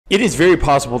It is very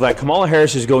possible that Kamala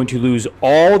Harris is going to lose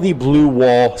all the blue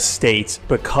wall states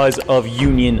because of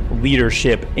union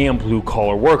leadership and blue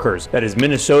collar workers. That is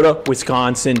Minnesota,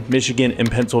 Wisconsin, Michigan, and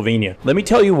Pennsylvania. Let me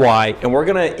tell you why, and we're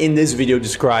gonna, in this video,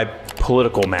 describe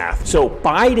political math. So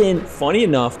Biden, funny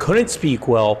enough, couldn't speak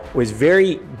well, was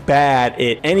very bad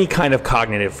at any kind of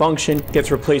cognitive function,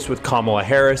 gets replaced with Kamala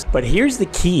Harris. But here's the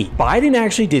key. Biden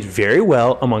actually did very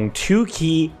well among two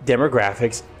key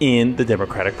demographics in the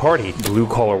Democratic Party, blue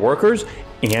collar workers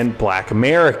and Black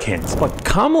Americans. But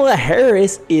Kamala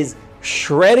Harris is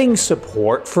shredding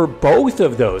support for both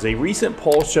of those. A recent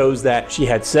poll shows that she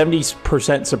had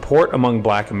 70% support among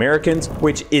Black Americans,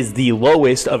 which is the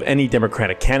lowest of any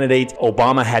Democratic candidate.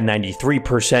 Obama had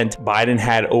 93%, Biden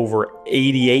had over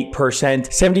 88%.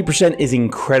 70% is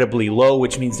incredibly low,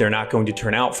 which means they're not going to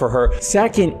turn out for her.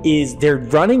 Second is they're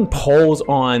running polls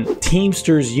on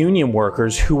Teamsters union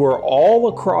workers who are all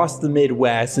across the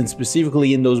Midwest, and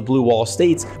specifically in those blue wall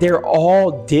states. They're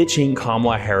all ditching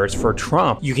Kamala Harris for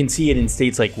Trump. You can see it in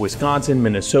states like Wisconsin,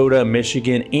 Minnesota,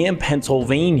 Michigan, and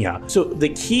Pennsylvania. So the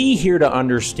key here to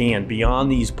understand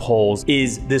beyond these polls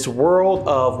is this world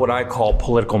of what I call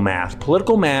political math.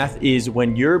 Political math is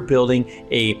when you're building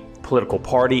a political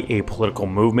party, a political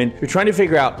movement. You're trying to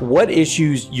figure out what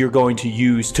issues you're going to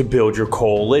use to build your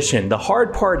coalition. The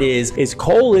hard part is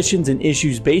coalitions and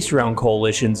issues based around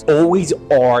coalitions always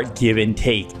are give and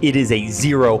take. It is a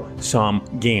zero-sum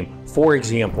game. For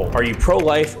example, are you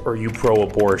pro-life or are you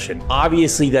pro-abortion?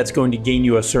 Obviously, that's going to gain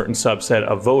you a certain subset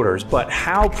of voters, but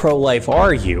how pro-life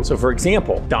are you? So for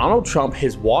example, Donald Trump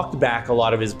has walked back a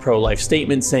lot of his pro-life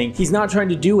statements, saying he's not trying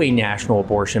to do a national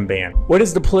abortion ban. What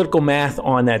is the political math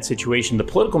on that situation? The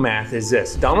political math is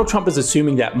this. Donald Trump is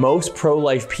assuming that most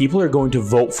pro-life people are going to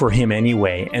vote for him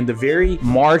anyway, and the very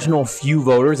marginal few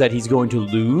voters that he's going to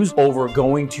lose over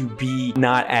going to be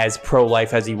not as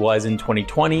pro-life as he was in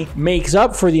 2020 makes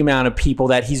up for the amount of people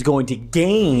that he's going to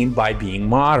gain by being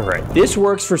moderate. This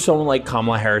works for someone like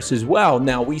Kamala Harris as well.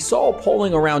 Now, we saw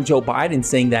polling around Joe Biden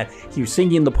saying that he was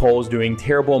sinking the polls, doing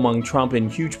terrible among Trump in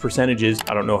huge percentages.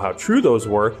 I don't know how true those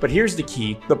were, but here's the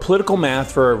key. The political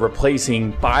math for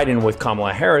replacing Biden with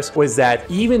Kamala Harris was that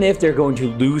even if they're going to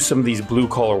lose some of these blue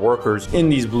collar workers in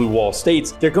these blue wall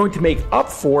states, they're going to make up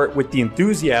for it with the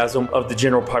enthusiasm of the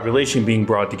general population being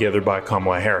brought together by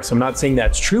Kamala Harris. I'm not saying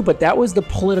that's true, but that was the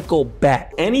political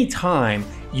bet. Anytime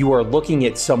you are looking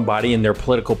at somebody in their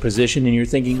political position and you're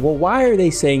thinking, well, why are they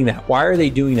saying that? Why are they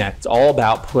doing that? It's all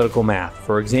about political math.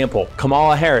 For example,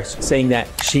 Kamala Harris saying that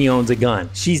she owns a gun.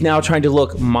 She's now trying to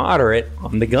look moderate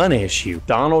on the gun issue.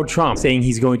 Donald Trump saying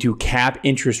he's going to cap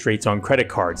interest rates on credit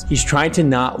cards. He's trying to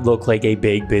not look like a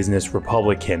big business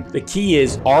Republican. The key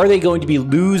is, are they going to be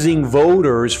losing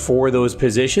voters for those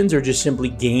positions or just simply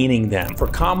gaining them? For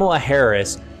Kamala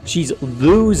Harris, she's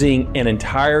losing an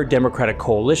entire Democratic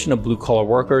coalition of blue-collar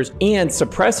workers and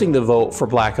suppressing the vote for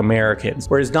Black Americans,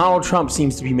 whereas Donald Trump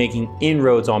seems to be making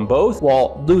inroads on both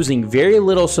while losing very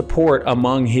little support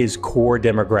among his core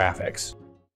demographics.